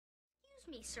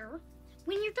Excuse me, sir.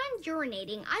 When you're done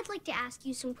urinating, I'd like to ask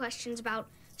you some questions about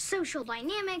social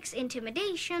dynamics,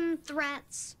 intimidation,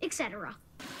 threats, etc.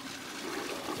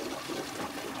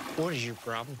 What is your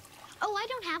problem? Oh, I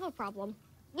don't have a problem.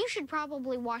 You should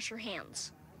probably wash your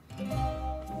hands.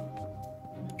 I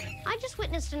just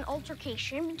witnessed an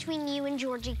altercation between you and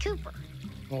Georgie Cooper.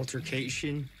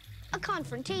 Altercation? A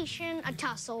confrontation, a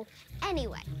tussle.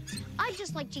 Anyway, I'd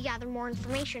just like to gather more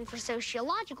information for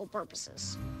sociological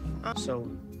purposes. So,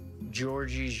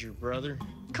 Georgie's your brother?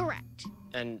 Correct.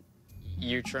 And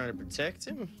you're trying to protect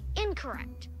him?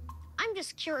 Incorrect. I'm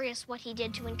just curious what he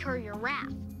did to incur your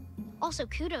wrath. Also,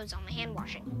 kudos on the hand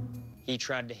washing. He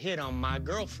tried to hit on my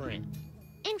girlfriend.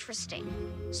 Interesting.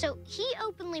 So he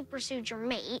openly pursued your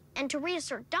mate, and to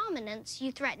reassert dominance,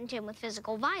 you threatened him with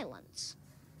physical violence.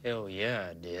 Hell yeah,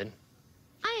 I did.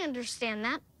 I understand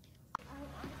that.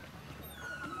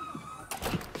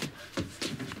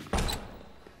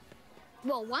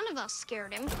 Well, one of us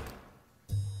scared him.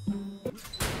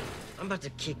 I'm about to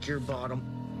kick your bottom.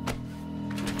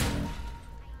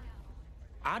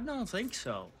 I don't think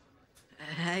so.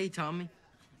 Hey, Tommy.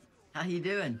 How you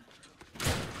doing?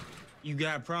 You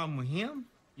got a problem with him?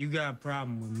 You got a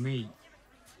problem with me.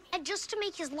 And just to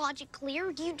make his logic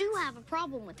clear, you do have a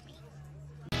problem with me.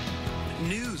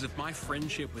 News of my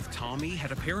friendship with Tommy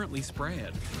had apparently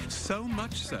spread. So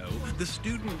much so, the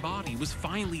student body was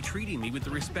finally treating me with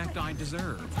the respect I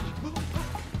deserve.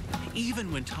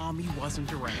 Even when Tommy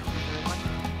wasn't around.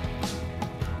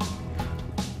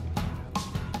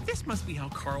 This must be how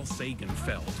Carl Sagan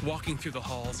felt walking through the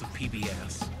halls of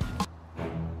PBS.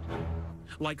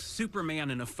 Like Superman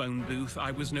in a phone booth,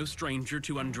 I was no stranger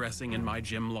to undressing in my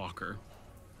gym locker.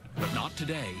 But not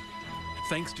today.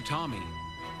 Thanks to Tommy,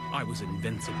 I was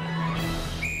invincible.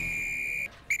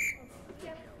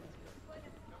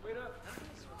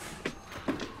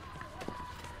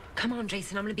 Come on,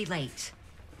 Jason, I'm gonna be late.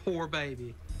 Poor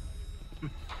baby.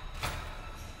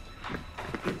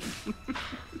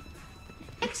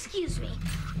 Excuse me.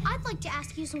 I'd like to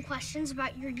ask you some questions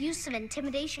about your use of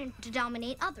intimidation to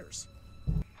dominate others.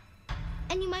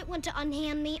 And you might want to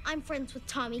unhand me. I'm friends with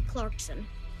Tommy Clarkson.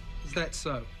 Is that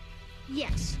so?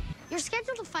 Yes. You're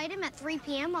scheduled to fight him at 3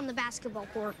 p.m. on the basketball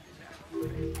court.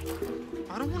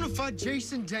 I don't want to fight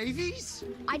Jason Davies.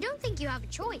 I don't think you have a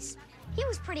choice. He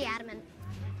was pretty adamant.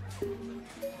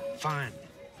 Fine.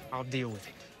 I'll deal with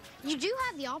it. You do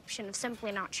have the option of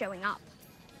simply not showing up.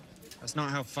 That's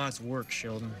not how fights work,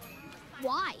 Sheldon.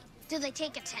 Why? Do they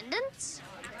take attendance?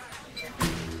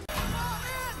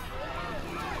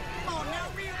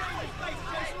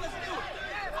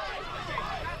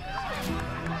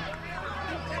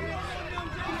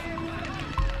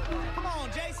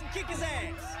 Kick his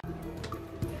ass.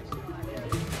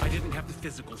 I didn't have the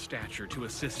physical stature to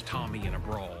assist Tommy in a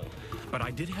brawl, but I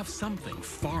did have something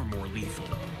far more lethal.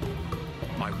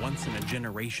 My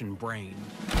once-in-a-generation brain.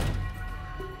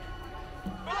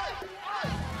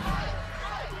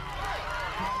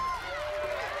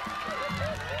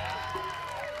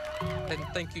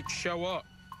 Didn't think you'd show up.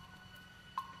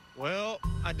 Well,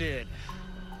 I did.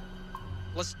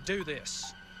 Let's do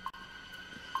this.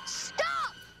 Stop!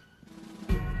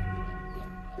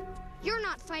 You're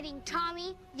not fighting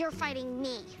Tommy, you're fighting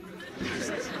me.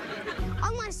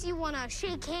 Unless you want to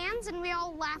shake hands and we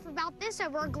all laugh about this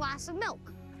over a glass of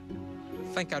milk.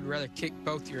 I think I'd rather kick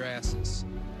both your asses.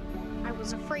 I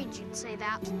was afraid you'd say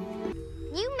that.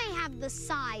 You may have the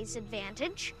size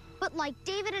advantage, but like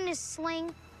David and his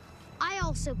sling, I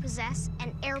also possess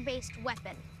an air-based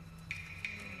weapon.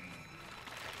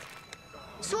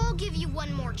 So I'll give you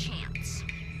one more chance.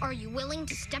 Are you willing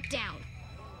to step down?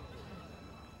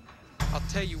 I'll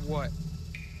tell you what.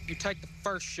 You take the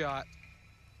first shot,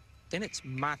 then it's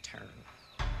my turn.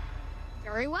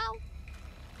 Very well.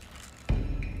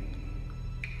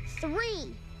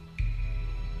 3,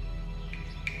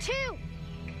 2, 1.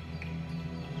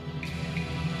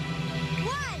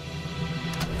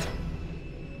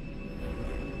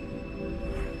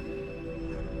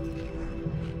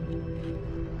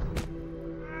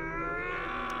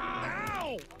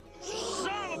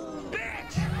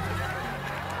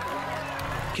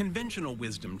 Conventional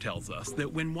wisdom tells us that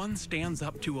when one stands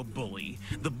up to a bully,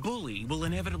 the bully will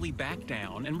inevitably back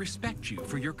down and respect you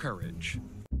for your courage.